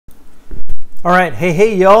All right,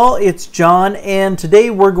 hey y'all, it's John, and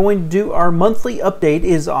today we're going to do our monthly update.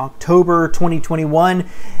 Is October 2021,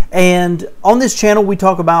 and on this channel we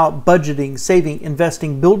talk about budgeting, saving,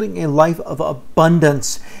 investing, building a life of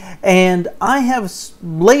abundance. And I have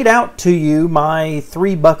laid out to you my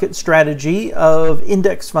 3-bucket strategy of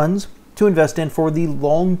index funds to invest in for the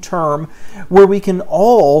long term, where we can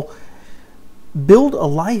all build a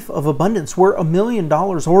life of abundance, where $1 million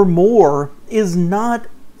or more is not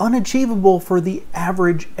unachievable for the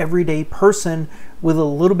average everyday person with a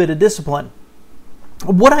little bit of discipline.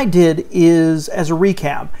 What I did is, as a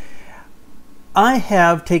recap, I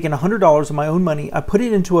have taken $100 of my own money. I put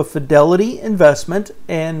it into a Fidelity investment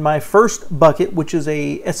and my first bucket, which is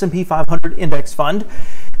a S&P 500 index fund,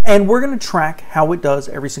 and we're going to track how it does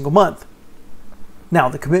every single month. Now,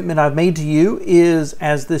 the commitment I've made to you is,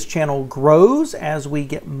 as this channel grows, as we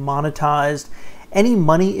get monetized, any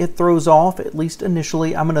money it throws off, at least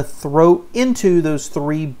initially, I'm going to throw into those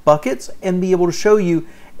 3 buckets and be able to show you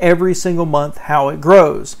every single month how it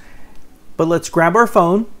grows. But let's grab our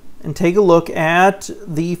phone and take a look at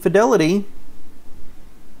the Fidelity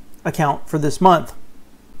account for this month.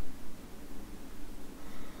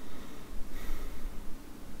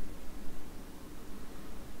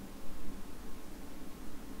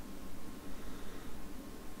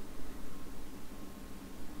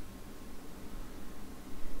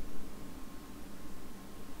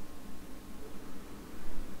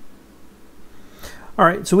 All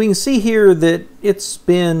right, so we can see here that it's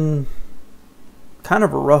been kind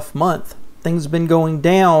of a rough month. Things have been going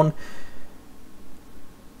down.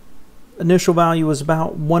 Initial value was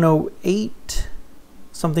about 108,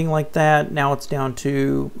 something like that. Now it's down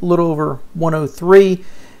to a little over 103,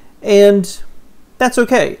 and that's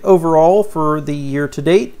okay. Overall, for the year to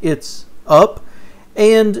date, it's up,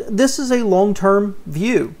 and this is a long-term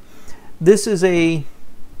view. This is a,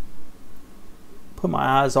 put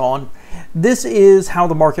my eyes on, this is how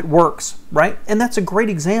the market works, right? And that's a great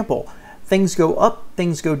example. Things go up,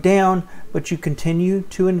 things go down, but you continue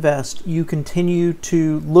to invest. You continue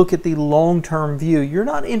to look at the long-term view. You're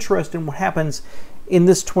not interested in what happens in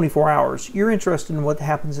this 24 hours. You're interested in what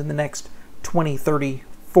happens in the next 20, 30,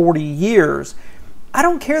 40 years. I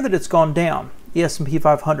don't care that it's gone down, the S&P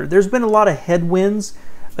 500. There's been a lot of headwinds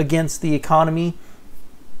against the economy.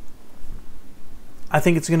 I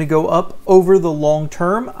think it's going to go up over the long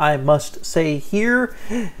term. I must say here,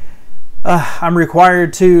 I'm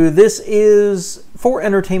required to. This is for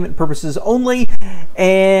entertainment purposes only,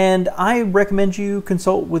 and I recommend you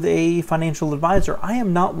consult with a financial advisor. I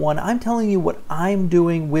am not one. I'm telling you what I'm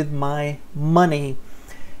doing with my money,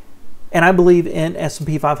 and I believe in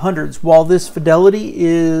S&P 500s. While this Fidelity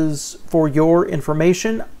is for your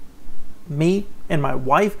information, me and my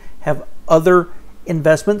wife have other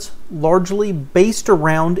investments largely based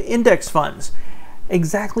around index funds.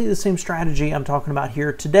 Exactly the same strategy I'm talking about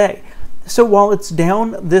here today. So while it's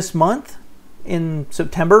down this month in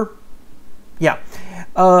September,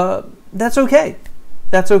 that's okay.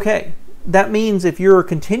 That's okay. That means if you're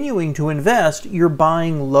continuing to invest, you're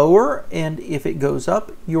buying lower, and if it goes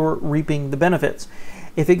up, you're reaping the benefits.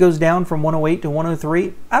 If it goes down from 108 to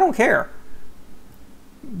 103, I don't care,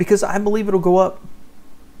 because I believe it'll go up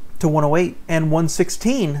to 108 and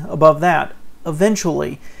 116 above that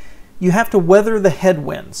eventually. You have to weather the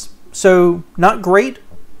headwinds. So not great,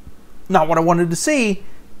 not what I wanted to see,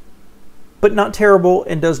 but not terrible,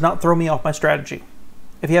 and does not throw me off my strategy.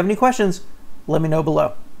 If you have any questions, let me know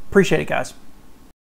below. Appreciate it, guys.